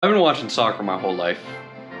I've been watching soccer my whole life.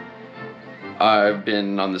 I've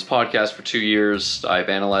been on this podcast for 2 years. I've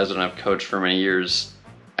analyzed it and I've coached for many years.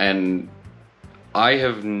 And I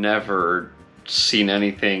have never seen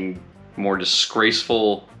anything more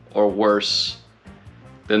disgraceful or worse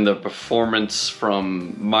than the performance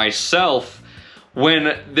from myself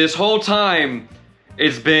when this whole time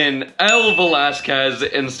it's been El Velasquez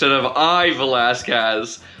instead of I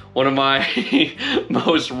Velasquez. One of my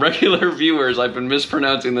most regular viewers, I've been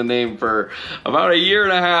mispronouncing the name for about 1.5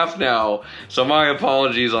 years now, so my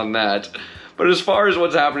apologies on that. But as far as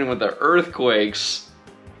what's happening with the Earthquakes,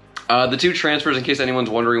 the two transfers, in case anyone's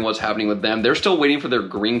wondering what's happening with them, they're still waiting for their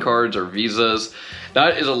green cards or visas.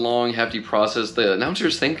 That is a long, hefty process. The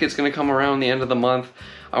announcers think it's going to come around the end of the month.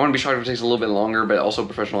 I wouldn't be shocked if it takes a little bit longer, but also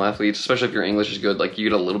professional athletes, especially if your English is good, like you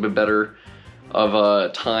get a little bit better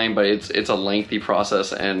of time, but it's a lengthy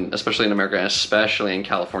process, and especially in America, and especially in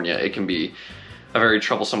California, it can be a very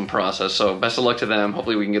troublesome process. So best of luck to them.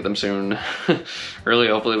 Hopefully we can get them soon. Really,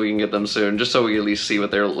 hopefully we can get them soon, just so we at least see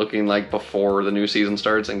what they're looking like before the new season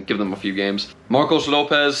starts and give them a few games. Marcos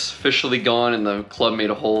Lopez officially gone, and the club made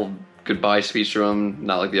a whole goodbye speech to him.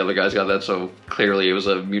 Not like the other guys got that, so clearly it was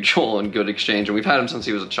a mutual and good exchange, and we've had him since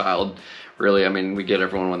he was a child, really. I mean, we get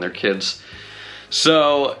everyone when they're kids.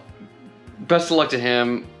 So best of luck to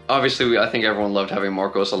him. Obviously, I think everyone loved having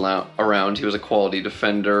Marcos around. He was a quality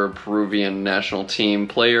defender, Peruvian national team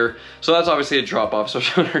player. So that's obviously a drop-off,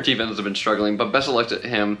 especially when our defense has been struggling. But best of luck to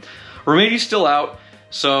him. Remedi's still out.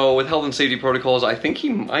 So with health and safety protocols, I think he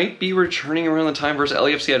might be returning around the time versus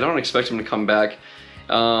LAFC. I don't expect him to come back.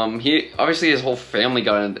 Obviously, his whole family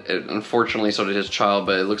got it. Unfortunately, so did his child.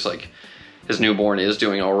 But it looks like his newborn is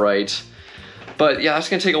doing all right. But yeah, that's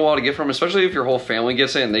going to take a while to get from, especially if your whole family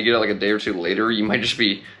gets it and they get it like a day or two later. You might just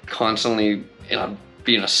be constantly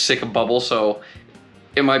be in a sick bubble, so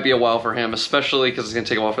it might be a while for him, especially because it's going to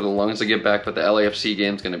take a while for the lungs to get back, but the LAFC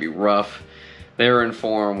game is going to be rough. They're in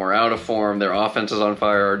form, we're out of form, their offense is on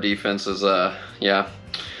fire, our defense is, yeah.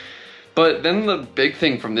 But then the big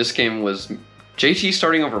thing from this game was JT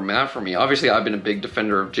starting over Matt for me. Obviously, I've been a big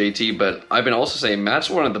defender of JT, but I've been also saying Matt's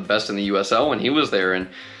one of the best in the USL when he was there, and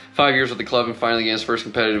 5 years with the club and finally getting his first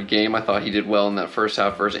competitive game. I thought he did well in that first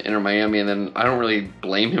half versus Inter Miami, and then I don't really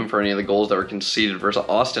blame him for any of the goals that were conceded versus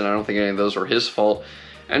Austin. I don't think any of those were his fault.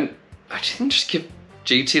 And I didn't just give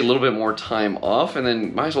JT a little bit more time off, and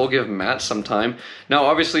then might as well give Matt some time. Now,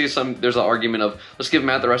 obviously, there's an argument of, let's give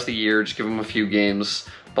Matt the rest of the year, just give him a few games,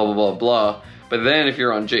 blah, blah, blah, blah. But then if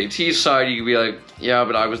you're on JT's side, you could be like, yeah,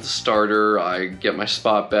 but I was the starter, I get my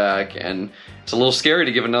spot back, and it's a little scary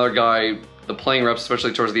to give another guy the playing reps,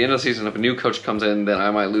 especially towards the end of the season. If a new coach comes in, then I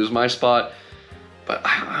might lose my spot. But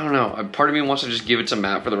I don't know. Part of me wants to just give it to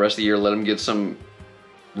Matt for the rest of the year, let him get some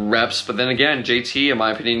reps. But then again, JT, in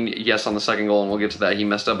my opinion, yes, on the second goal, and we'll get to that, he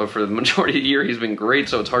messed up, but for the majority of the year, he's been great,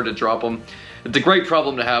 so it's hard to drop him. It's a great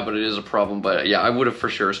problem to have, but it is a problem. But yeah, I would have for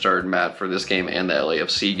sure started Matt for this game and the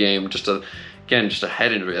LAFC game, just to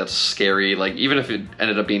head into it. That's scary. Like, even if it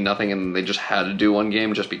ended up being nothing and they just had to do one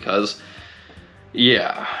game just because,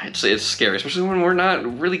 yeah, it's scary, especially when we're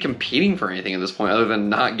not really competing for anything at this point other than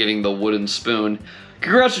not getting the wooden spoon.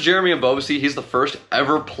 Congrats to Jeremy Mbobisi. He's the first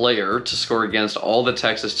ever player to score against all the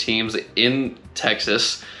Texas teams in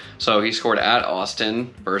Texas. So he scored at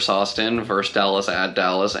Austin, versus Dallas at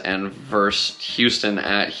Dallas, and versus Houston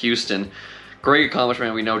at Houston. Great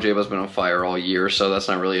accomplishment. We know J-Bo's been on fire all year, so that's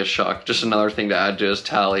not really a shock. Just another thing to add to his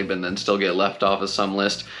tally, but then still get left off of some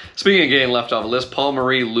list. Speaking of getting left off a list, Paul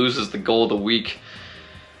Marie loses the goal of the week.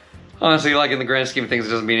 Honestly, like in the grand scheme of things,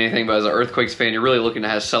 it doesn't mean anything, but as an Earthquakes fan, you're really looking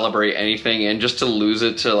to celebrate anything, and just to lose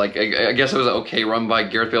it to, like, I guess it was an okay run by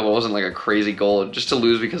Gareth Bale, but it wasn't like a crazy goal. Just to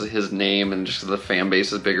lose because of his name and just because the fan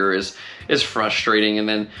base is bigger is frustrating. And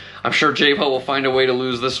then I'm sure J-Bo will find a way to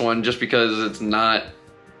lose this one just because it's not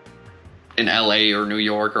an LA or New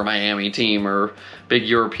York or Miami team or big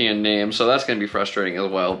European name, so that's going to be frustrating as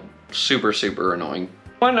well. Super, super annoying.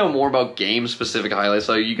 If you want to know more about game-specific highlights,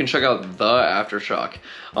 so you can check out the Aftershock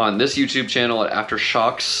on this YouTube channel at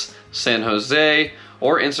Aftershocks San Jose,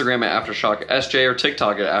 or Instagram at Aftershock SJ, or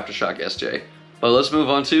TikTok at Aftershock SJ. But let's move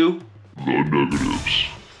on to the negatives.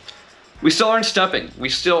 We still aren't stepping. We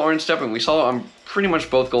saw on pretty much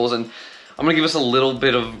both goals, and I'm going to give us a little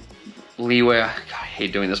bit of leeway. I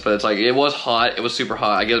hate doing this, but it's like, it was hot. It was super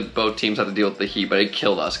hot. I get both teams have to deal with the heat, but it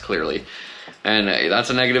killed us, clearly. And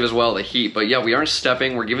that's a negative as well, the heat. But yeah, we aren't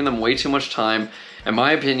stepping. We're giving them way too much time. In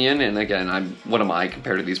my opinion, and again, what am I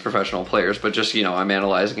compared to these professional players? But just, you know, I'm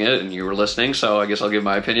analyzing it and you were listening, so I guess I'll give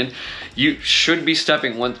my opinion. You should be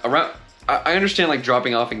stepping around. I understand, like,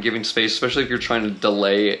 dropping off and giving space, especially if you're trying to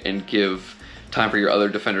delay and give time for your other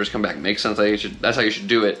defenders to come back. Makes sense. That's how you should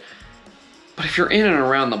do it. But if you're in and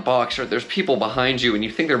around the box, or there's people behind you and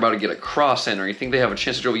you think they're about to get a cross in, or you think they have a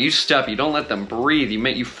chance to dribble, you step, you don't let them breathe,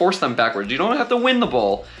 you force them backwards. You don't have to win the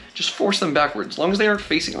ball, just force them backwards. As long as they aren't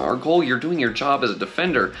facing our goal, you're doing your job as a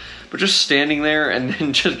defender. But just standing there and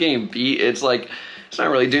then just getting beat, it's like, it's not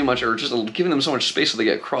really doing much, or just giving them so much space so they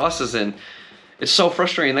get crosses in. It's so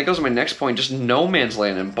frustrating. That goes to my next point, just no man's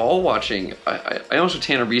land and ball watching. I notice with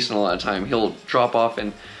Tanner Beeson a lot of time, he'll drop off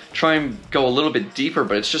and try and go a little bit deeper,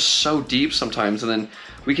 but it's just so deep sometimes. And then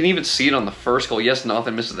we can even see it on the first goal. Yes,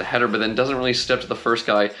 Nathan misses the header, but then doesn't really step to the first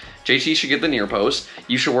guy. JT should get the near post.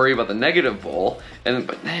 You should worry about the negative ball.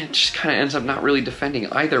 But then it just kind of ends up not really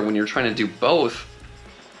defending either when you're trying to do both.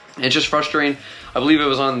 It's just frustrating. I believe it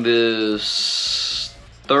was on this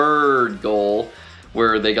third goal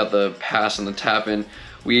where they got the pass and the tap in.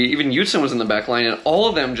 Even Utzon was in the back line, and all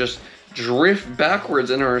of them just drift backwards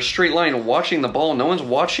and are a straight line watching the ball. No one's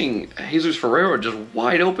watching Jesus Ferreira just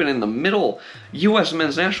wide open in the middle. U.S.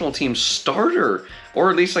 men's national team starter, or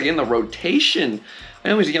at least like in the rotation. I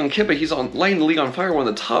know he's a young kid, but he's lighting the league on fire, one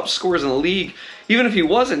of the top scorers in the league. Even if he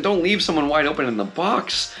wasn't, don't leave someone wide open in the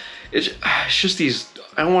box. It's just these,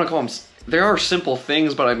 I don't want to call them, there are simple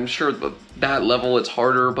things, but I'm sure at that level it's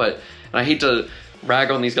harder. And I hate to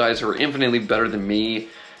rag on these guys who are infinitely better than me,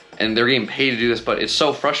 and they're getting paid to do this, but it's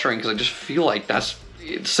so frustrating because I just feel like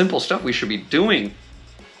it's simple stuff we should be doing.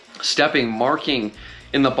 Stepping, marking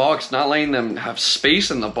in the box, not letting them have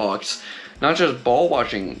space in the box, not just ball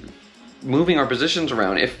watching, moving our positions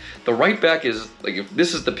around. If the right back is, like, if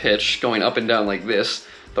this is the pitch going up and down like this,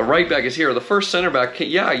 the right back is here, the first center back,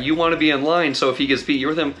 yeah, you want to be in line, so if he gets beat, you're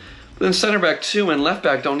with him. But then center back 2 and left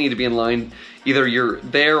back don't need to be in line. Either you're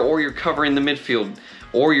there or you're covering the midfield,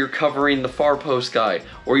 or you're covering the far post guy,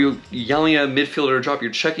 or you're yelling at a midfielder to drop,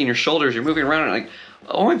 you're checking your shoulders, you're moving around. And like,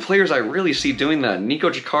 only players I really see doing that. Nico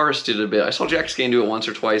Jakaris did it a bit. I saw Jack Skane do it once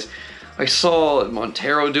or twice. I saw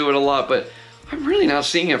Montero do it a lot, but I'm really not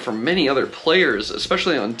seeing it from many other players,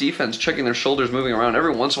 especially on defense, checking their shoulders, moving around.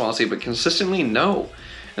 Every once in a while I'll see it, but consistently, no.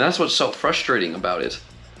 And that's what's so frustrating about it.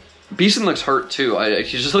 Beeson looks hurt too.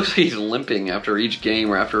 He just looks like he's limping after each game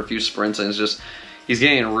or after a few sprints, and it's just, he's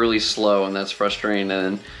getting really slow, and that's frustrating.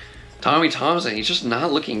 And Tommy Thompson, he's just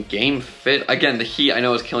not looking game fit. Again, the heat I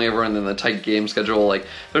know is killing everyone, and the tight game schedule. Like,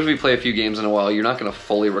 if we play a few games in a while, you're not going to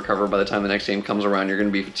fully recover by the time the next game comes around. You're going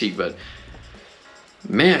to be fatigued, but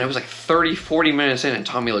man, it was like 30, 40 minutes in, and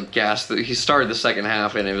Tommy looked gassed. He started the second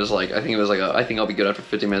half, and it was like, I think I'll be good after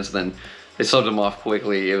 50 minutes, and then they subbed him off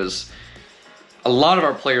quickly. It was, a lot of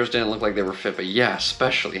our players didn't look like they were fit, but yeah,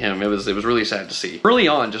 especially him. It was really sad to see. Early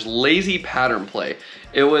on, just lazy pattern play.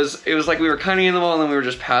 It was like we were kind of in the ball and then we were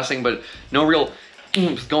just passing, but no real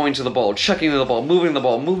going to the ball, checking to the ball, moving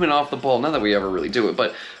off the ball. Not that we ever really do it,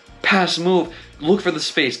 but pass, move, look for the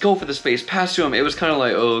space, go for the space, pass to him. It was kind of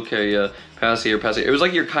like, oh, okay, yeah, pass here, pass here. It was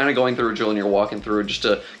like you're kind of going through a drill and you're walking through it just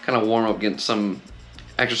to kind of warm up, get some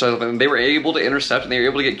exercise. And they were able to intercept and they were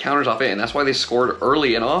able to get counters off it, and that's why they scored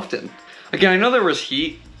early and often. Again, I know there was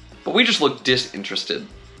heat, but we just looked disinterested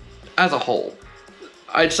as a whole.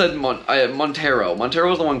 I'd said Montero. Montero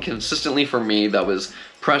was the one consistently for me that was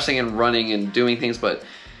pressing and running and doing things, but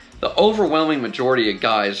the overwhelming majority of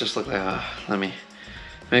guys just look like, let me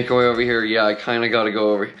make our way over here. Yeah, I kind of got to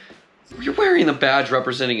go over here. You're wearing the badge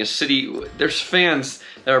representing a city. There's fans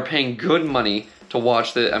that are paying good money to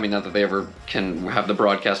watch the, I mean, not that they ever can have the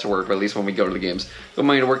broadcast to work, but at least when we go to the games, good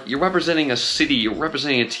money to work. You're representing a city, you're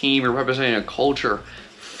representing a team, you're representing a culture.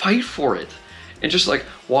 Fight for it. And just like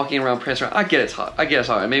walking around, prancing around, I get it's hot.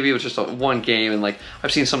 And maybe it was just one game, and like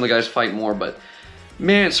I've seen some of the guys fight more, but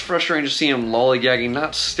man, it's frustrating to see them lollygagging,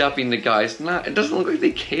 not stepping to guys. It doesn't look like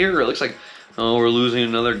they care. It looks like, oh, we're losing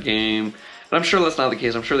another game. And I'm sure that's not the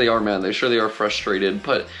case. I'm sure they are mad. I'm sure they are frustrated,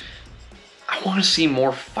 but I want to see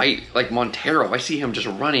more fight. Like Montero, I see him just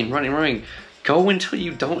running. Go until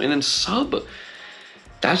you don't, and then sub.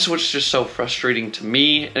 That's what's just so frustrating to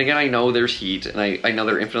me. And again, I know there's heat, and I know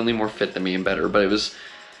they're infinitely more fit than me and better, but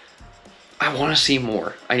I want to see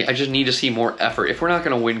more. I just need to see more effort. If we're not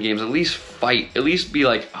going to win games, at least fight. At least be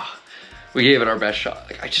like, we gave it our best shot.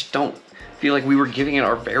 Like, I just don't feel like we were giving it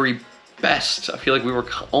our very best. I feel like we were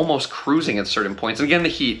almost cruising at certain points. And again, the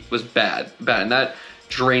heat was bad, and that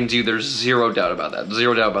drains you. There's zero doubt about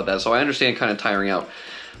that. So I understand kind of tiring out.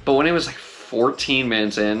 But when it was like 14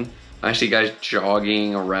 minutes in, I see guys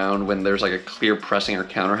jogging around when there's like a clear pressing or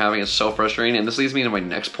counter having. It's so frustrating. And this leads me to my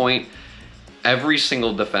next point. Every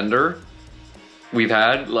single defender we've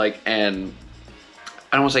had, like, and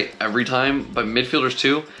I don't want to say every time, but midfielders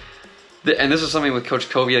too. And this is something with Coach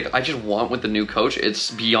Covey, like, I just want with the new coach.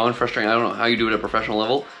 It's beyond frustrating. I don't know how you do it at a professional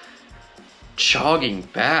level. jogging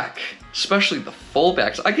back, especially the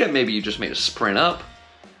fullbacks. I get maybe you just made a sprint up.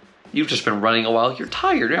 You've just been running a while. You're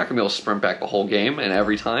tired. You're not going to be able to sprint back the whole game and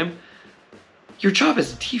every time. Your job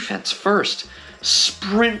is defense first.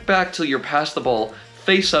 Sprint back till you're past the ball.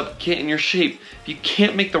 Face up, get in your shape. If you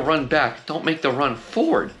can't make the run back, don't make the run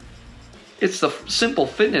forward. It's the simple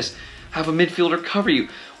fitness. Have a midfielder cover you.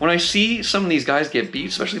 When I see some of these guys get beat,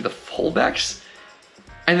 especially the fullbacks,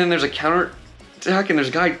 and then there's a counter attack and there's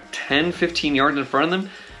a guy 10, 15 yards in front of them,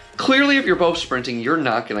 clearly if you're both sprinting, you're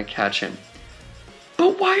not going to catch him.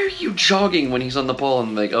 But why are you jogging when he's on the ball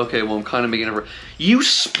and like, okay, well, I'm kind of making it. You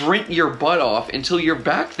sprint your butt off until you're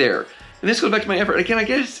back there. And this goes back to my effort. Again, I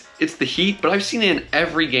guess it's the heat, but I've seen it in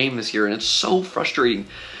every game this year, and it's so frustrating.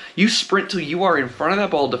 You sprint till you are in front of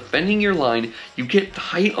that ball, defending your line. You get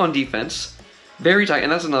tight on defense, very tight.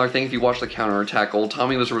 And that's another thing, if you watch the counter-attack goal,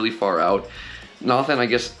 Tommy was really far out. Nathan, I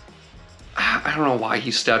guess, I don't know why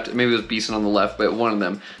he stepped. Maybe it was Beeson on the left, but one of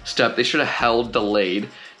them stepped. They should have held delayed.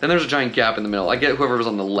 Then there's a giant gap in the middle. I get whoever was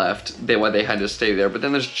on the left, why they had to stay there. But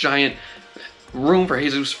then there's giant room for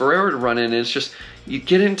Jesus Ferreira to run in. And it's just, you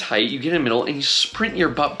get in tight, you get in the middle, and you sprint your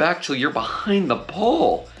butt back till you're behind the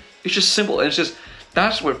ball. It's just simple. And it's just,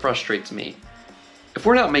 that's what frustrates me. If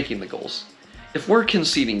we're not making the goals, if we're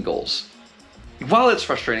conceding goals, while it's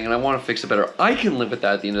frustrating and I want to fix it better, I can live with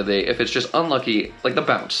that at the end of the day. If it's just unlucky, like the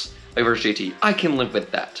bounce, like versus JT, I can live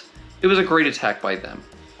with that. It was a great attack by them.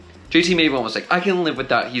 JT made one mistake. I can live with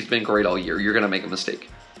that. He's been great all year. You're going to make a mistake.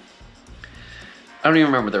 I don't even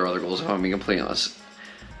remember their other goals, if I'm being completely honest.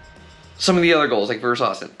 Some of the other goals, like versus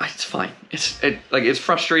Austin, it's fine. It's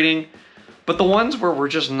frustrating. But the ones where we're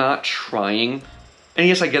just not trying, and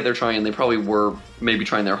yes, I get they're trying. They probably were maybe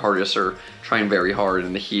trying their hardest or trying very hard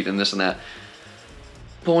in the heat and this and that.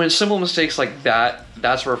 But when simple mistakes like that,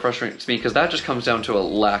 that's where it frustrates me, because that just comes down to a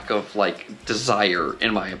lack of desire,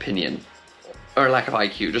 in my opinion, or lack of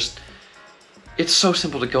IQ. Just, it's so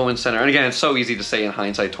simple to go in center. And again, it's so easy to say in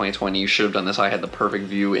hindsight 2020, you should have done this. I had the perfect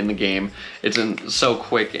view in the game. It's so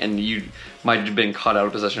quick, and you might have been caught out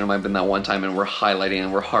of possession. It might have been that one time, and we're highlighting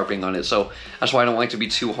and we're harping on it. So that's why I don't like to be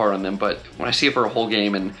too hard on them. But when I see it for a whole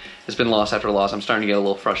game and it's been loss after loss, I'm starting to get a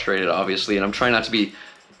little frustrated, obviously. And I'm trying not to be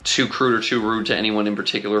too crude or too rude to anyone in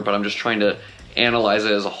particular, but I'm just trying to analyze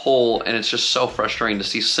it as a whole. And it's just so frustrating to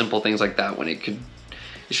see simple things like that when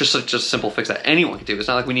it's just such a simple fix that anyone can do. It's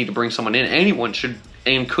not like we need to bring someone in. Anyone should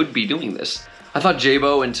and could be doing this. I thought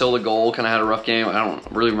Jabo, until the goal, kind of had a rough game. I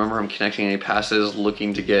don't really remember him connecting any passes,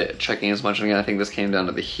 checking as much. Again, I think this came down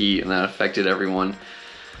to the heat, and that affected everyone.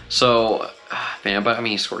 So, man, but I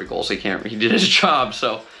mean, he scored a goal, so he did his job.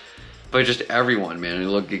 So, but just everyone, man, he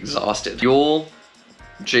looked exhausted. Yule,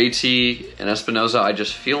 JT, and Espinoza, I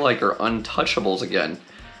just feel like are untouchables again.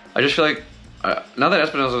 I just feel like, not that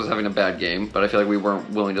Espinoza was having a bad game, but I feel like we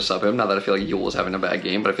weren't willing to sub him. Not that I feel like Yule was having a bad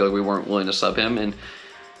game, but I feel like we weren't willing to sub him. And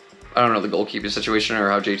I don't know the goalkeeping situation or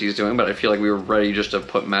how JT's doing, but I feel like we were ready just to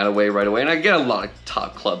put Matt away right away. And I get a lot of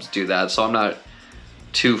top clubs do that, so I'm not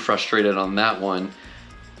too frustrated on that one.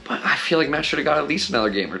 But I feel like Matt should have got at least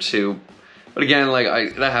another game or two. But again,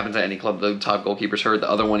 that happens at any club. The top goalkeeper's hurt. The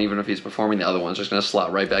other one, even if he's performing, the other one's just going to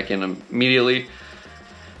slot right back in immediately.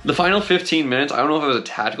 The final 15 minutes, I don't know if it was a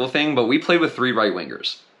tactical thing, but we played with 3 right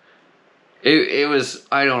wingers. It was,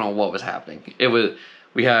 I don't know what was happening.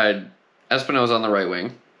 We had Espinoza on the right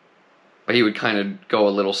wing, but he would kind of go a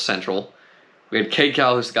little central. We had Cade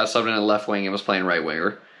Cal, who got subbed in the left wing and was playing right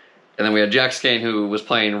winger. And then we had Jack Skane, who was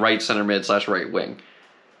playing right center mid / right wing.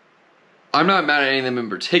 I'm not mad at any of them in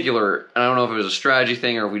particular, and I don't know if it was a strategy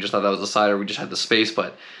thing or if we just thought that was the side or we just had the space,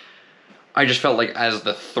 but I just felt like as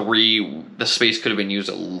the 3, the space could have been used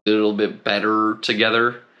a little bit better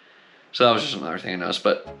together. So that was just another thing I noticed.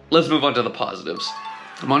 But let's move on to the positives.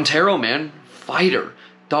 Montero, man, fighter.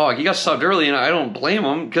 Dog, he got subbed early, and I don't blame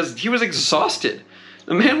him because he was exhausted.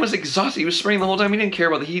 The man was exhausted. He was sprinting the whole time. He didn't care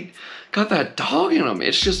about the heat. Got that dog in him.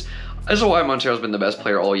 It's just, that's why Montero's been the best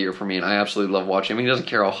player all year for me, and I absolutely love watching him. He doesn't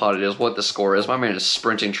care how hot it is, what the score is. My man is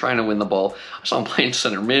sprinting, trying to win the ball. I saw him playing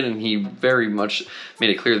center mid, and he very much made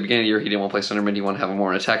it clear at the beginning of the year he didn't want to play center mid. He wanted to have a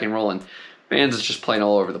more attacking role, and man's is just playing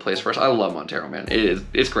all over the place for us. I love Montero, man.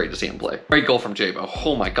 It's great to see him play. Great goal from Jabo.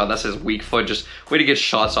 Oh my god, that's his weak foot. Just way to get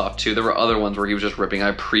shots off too. There were other ones where he was just ripping. I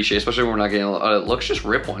appreciate, especially when we're not getting a lot of looks, just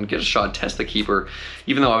rip one, get a shot, test the keeper.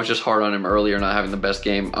 Even though I was just hard on him earlier, not having the best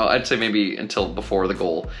game. I'd say maybe until before the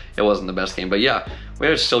goal, it wasn't the best game. But yeah, way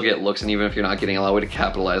to still get looks, and even if you're not getting a lot, way to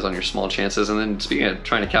capitalize on your small chances. And then speaking of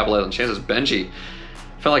trying to capitalize on chances, Benji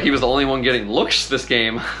felt like he was the only one getting looks this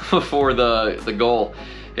game before the goal.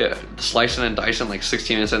 Yeah, slicing and dicing like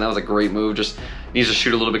 16 minutes in, that was a great move. Just needs to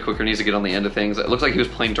shoot a little bit quicker, needs to get on the end of things. It looks like he was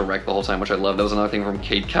playing direct the whole time, which I love. That was another thing from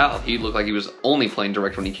Cade Cal. He looked like he was only playing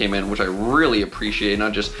direct when he came in, which I really appreciate,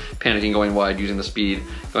 not just panicking, going wide, using the speed,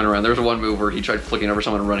 going around. There was one move where he tried flicking over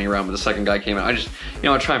someone, running around, but the second guy came in. I just,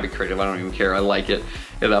 I try and be creative. I don't even care. I like it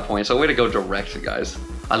at that point. So way to go direct, guys.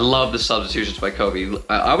 I love the substitutions by Kobe.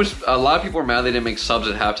 A lot of people were mad they didn't make subs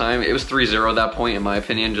at halftime. It was 3-0 at that point, in my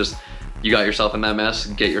opinion. Just, you got yourself in that mess,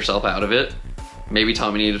 get yourself out of it. Maybe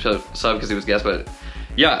Tommy needed to sub because he was guest, but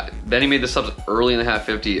yeah, then he made the subs early in the half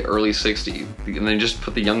 50, early 60, and then just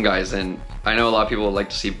put the young guys in. I know a lot of people would like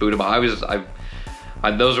to see Buddha,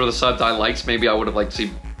 but those were the subs I liked. Maybe I would have liked to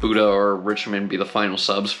see Buddha or Richmond be the final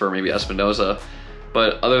subs for maybe Espinoza.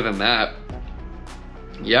 But other than that,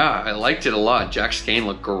 yeah, I liked it a lot. Jack Skane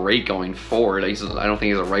looked great going forward. I don't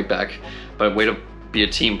think he's a right back, but way to be a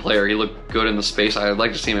team player. He looked good in the space. I'd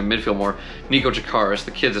like to see him in midfield more. Nico Jakaris,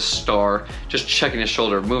 the kid's a star, just checking his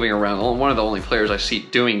shoulder, moving around. One of the only players I see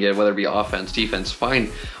doing it, whether it be offense, defense, fine.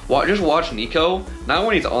 Just watch Nico, not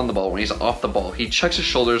when he's on the ball, when he's off the ball. He checks his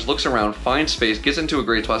shoulders, looks around, finds space, gets into a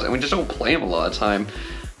great spot, and we just don't play him a lot of time.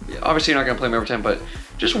 Obviously, you're not going to play him every time, but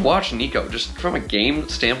just watch Nico. Just from a game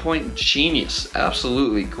standpoint, genius.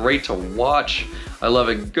 Absolutely great to watch. I love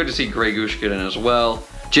it. Good to see Grey Goose get in as well.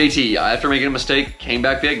 JT, after making a mistake, came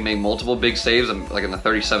back big, made multiple big saves, like in the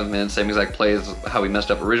 37th minute, same exact play as how he messed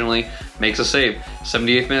up originally, makes a save.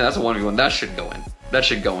 78th minute, that's a 1v1. That should go in. That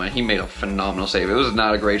should go in. He made a phenomenal save. It was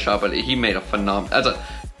not a great shot, but he made a phenomenal, that's a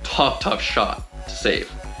tough shot to save,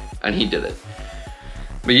 and he did it.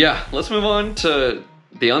 But yeah, let's move on to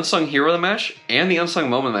the unsung hero of the match and the unsung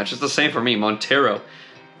moment of the match. It's the same for me, Montero.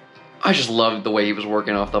 I just loved the way he was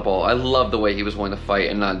working off the ball. I loved the way he was willing to fight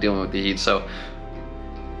and not dealing with the heat, so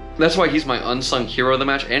that's why he's my unsung hero of the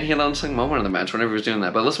match, and he had an unsung moment of the match whenever he was doing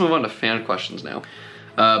that. But let's move on to fan questions now.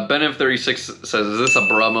 Benev36 says, is this a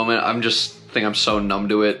bra moment? I'm so numb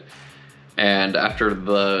to it. And after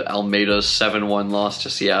the Almeida 7-1 loss to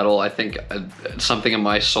Seattle, I think something in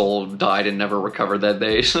my soul died and never recovered that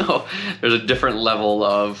day. So there's a different level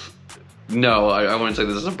of, no, I wouldn't say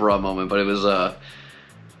this is a bra moment, but it was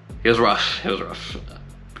rough. It was rough.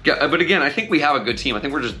 But again, I think we have a good team. I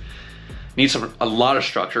think we're just need a lot of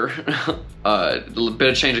structure, a bit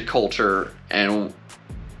of change of culture, and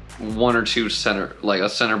one or two like a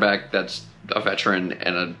center back that's a veteran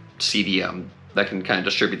and a CDM that can kind of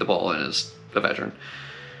distribute the ball and is a veteran.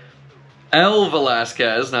 L.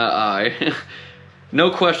 Velasquez, not I.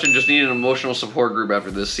 No question, just need an emotional support group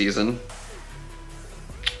after this season.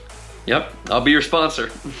 Yep, I'll be your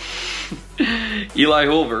sponsor. Eli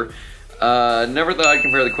Hulver. Never thought I'd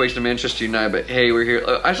compare the Quakes to Manchester United, but hey, we're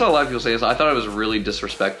here. I saw a lot of people say this. I thought it was really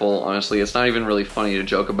disrespectful, honestly. It's not even really funny to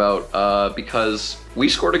joke about because we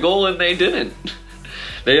scored a goal and they didn't.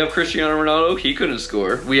 They have Cristiano Ronaldo, he couldn't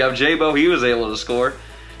score. We have J-Bo, he was able to score.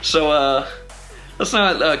 So, let's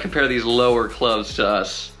not compare these lower clubs to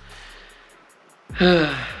us.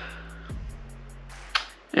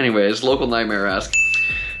 Anyways, Local Nightmare asks,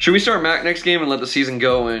 should we start Mac next game and let the season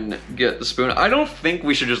go and get the spoon? I don't think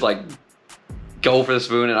we should just like go for the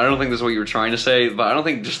spoon, and I don't think this is what you were trying to say, but I don't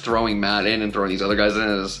think just throwing Matt in and throwing these other guys in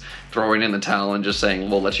is throwing in the towel and just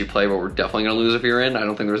saying, we'll let you play, but we're definitely going to lose if you're in. I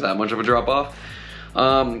don't think there's that much of a drop-off.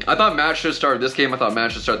 I thought Matt should start this game. I thought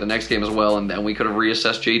Matt should start the next game as well, and then we could have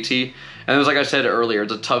reassessed JT. And it was like I said earlier,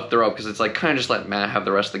 it's a tough throw because it's like kind of just let Matt have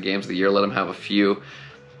the rest of the games of the year, let him have a few.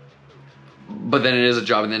 But then it is a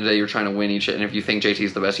job. At the end of the day, you're trying to win each, and if you think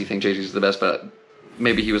JT's the best, you think JT's the best, but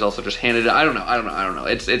maybe he was also just handed it. I don't know.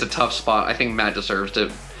 It's a tough spot. I think Matt deserves to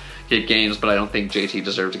get games, but I don't think JT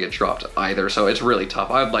deserves to get dropped either. So it's really tough.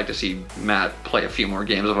 I'd like to see Matt play a few more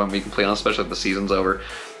games of when we can play on, especially if the season's over.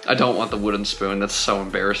 I don't want the wooden spoon. That's so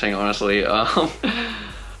embarrassing, honestly.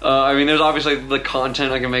 I mean, there's obviously the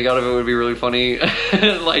content I can make out of it would be really funny.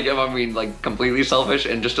 Like, if I'm being like completely selfish,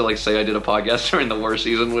 and just to like say I did a podcast during the worst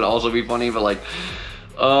season would also be funny. But like,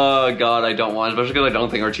 oh god, I don't want, especially because I don't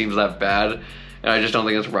think our team's that bad, and I just don't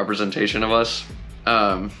think it's a representation of us.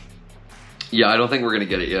 Yeah, I don't think we're gonna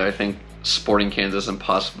get it yet. I think Sporting Kansas and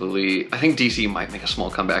possibly, I think DC might make a small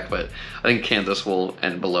comeback, but I think Kansas will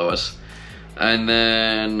end below us. And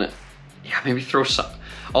then, yeah, maybe throw some.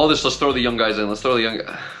 All this, let's throw the young guys in. Let's throw the young.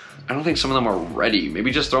 I don't think some of them are ready.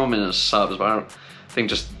 Maybe just throw them in as subs, but I don't think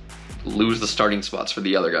just lose the starting spots for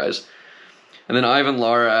the other guys. And then Ivan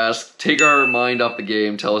Lara asks, take our mind off the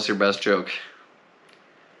game. Tell us your best joke.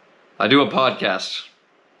 I do a podcast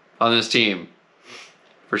on this team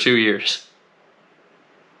for 2 years.